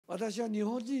私は日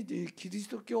本人でキリス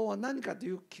ト教は何かと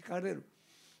いう聞かれる。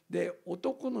で、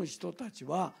男の人たち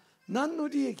は何の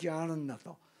利益があるんだ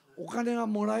と。お金が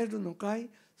もらえるのかい、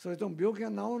それとも病気が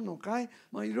治るのかい、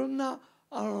いろんな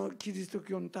キリスト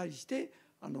教に対して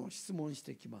質問し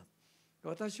てきます。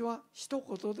私は一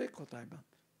言で答えます。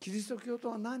キリスト教と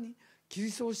は何？キリ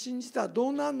ストを信じたらど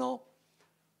うなるの？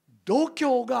度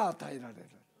胸が与えられる。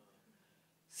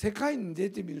世界に出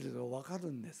てみると分か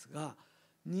るんですが、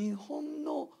日本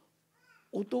の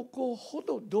男ほ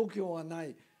ど度胸がな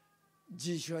い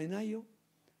人種はいないよ。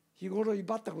日頃威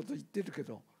張ったこと言ってるけ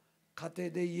ど、家庭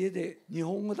で家で日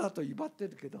本語だと威張って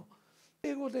るけど、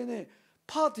英語でね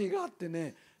パーティーがあって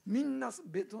ね、みんな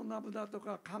ベトナムだと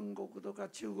か韓国とか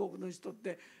中国の人っ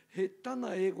て下手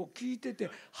な英語聞いてて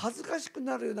恥ずかしく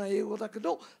なるような英語だけ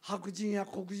ど、白人や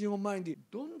黒人を前に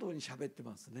どんどん喋って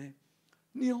ますね。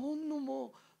日本の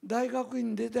も大学院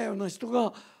に出たような人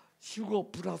が主語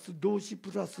プラス動詞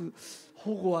プラス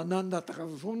保護は何だったか、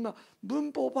そんな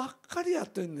文法ばっかりやっ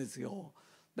てるんですよ。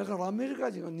だからアメリ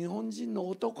カ人が日本人の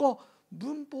男、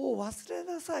文法を忘れ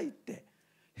なさいって、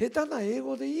下手な英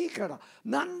語でいいから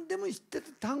何でも知ってる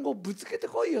単語をぶつけて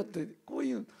こいよって、こう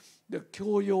いうで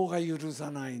教養が許さ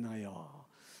ないのよ。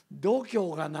度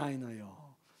胸がないのよ。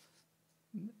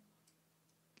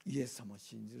イエス様を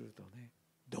信じるとね、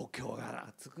度胸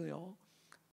がつくよ。